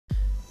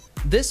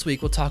This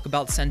week we'll talk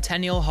about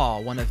Centennial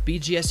Hall, one of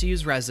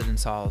BGSU's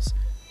residence halls.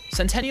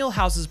 Centennial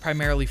houses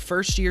primarily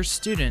first-year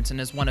students and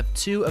is one of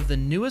two of the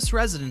newest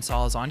residence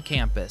halls on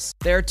campus.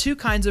 There are two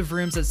kinds of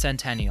rooms at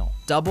Centennial: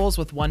 doubles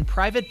with one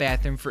private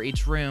bathroom for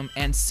each room,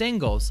 and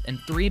singles in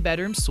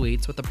 3-bedroom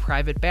suites with a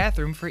private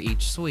bathroom for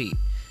each suite.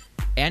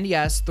 And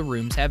yes, the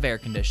rooms have air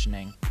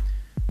conditioning.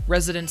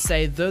 Residents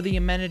say though the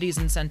amenities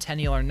in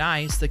Centennial are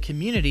nice, the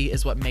community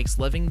is what makes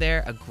living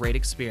there a great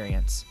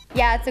experience.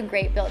 Yeah, it's a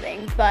great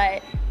building,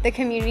 but the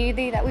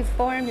community that we've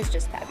formed is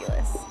just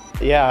fabulous.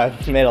 Yeah,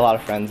 I've made a lot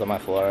of friends on my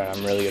floor, and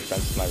I'm really good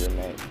friends with my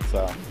roommate,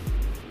 so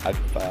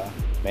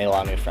I've made a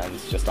lot of new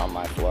friends just on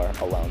my floor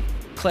alone.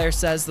 Claire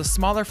says the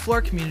smaller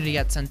floor community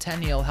at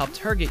Centennial helped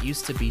her get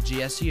used to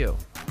BGSU.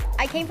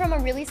 I came from a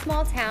really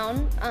small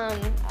town.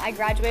 I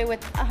graduated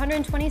with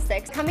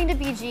 126. Coming to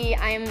BG,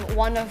 I'm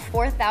one of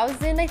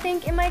 4,000, I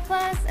think, in my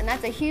class, and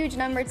that's a huge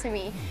number to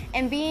me.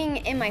 And being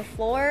in my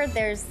floor,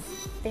 there's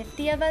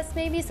 50 of us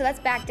maybe, so that's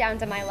back down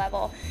to my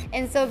level.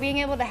 And so being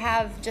able to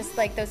have just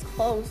like those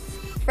close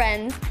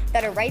friends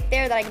that are right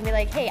there that I can be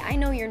like, hey, I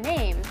know your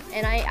name,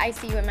 and I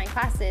see you in my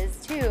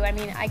classes too. I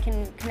mean, I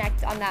can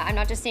connect on that. I'm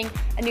not just seeing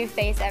a new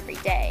face every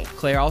day.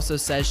 Claire also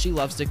says she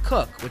loves to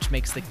cook, which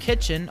makes the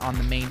kitchen on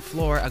the main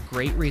floor a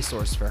great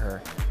resource for her.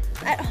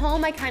 At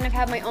home, I kind of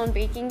have my own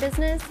baking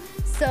business,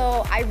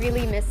 so I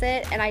really miss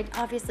it, and I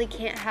obviously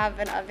can't have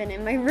an oven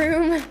in my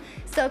room.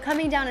 So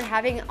coming down and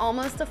having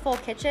almost a full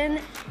kitchen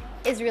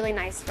is really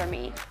nice for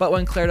me. But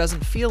when Claire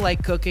doesn't feel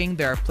like cooking,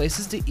 there are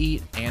places to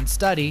eat and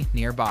study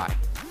nearby.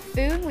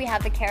 Food, we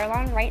have the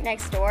Carillon right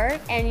next door,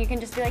 and you can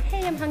just be like,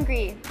 hey, I'm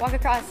hungry, walk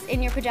across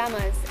in your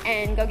pajamas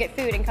and go get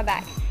food and come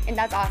back, and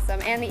that's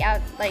awesome. And the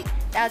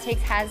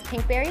Outtakes has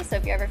pinkberry, so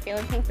if you're ever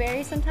feeling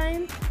pinkberry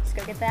sometime, just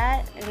go get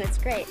that, and it's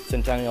great.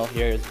 Centennial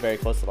here is very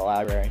close to the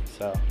library,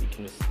 so you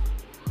can just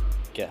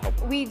get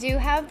help. We do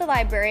have the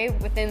library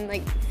within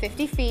like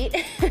 50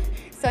 feet.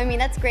 So I mean,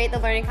 that's great. The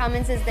Learning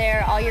Commons is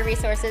there, all your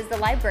resources. The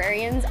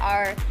librarians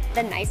are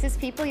the nicest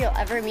people you'll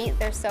ever meet.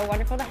 They're so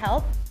wonderful to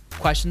help.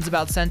 Questions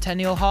about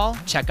Centennial Hall?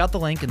 Check out the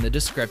link in the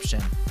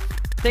description.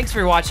 Thanks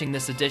for watching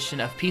this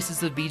edition of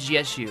Pieces of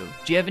BGSU.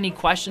 Do you have any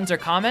questions or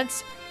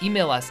comments?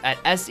 Email us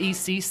at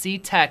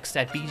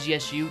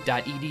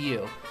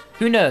secctext@bgsu.edu.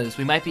 Who knows,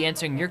 we might be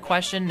answering your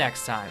question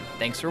next time.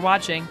 Thanks for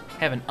watching.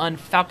 Have an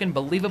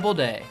unfalcon-believable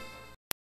day.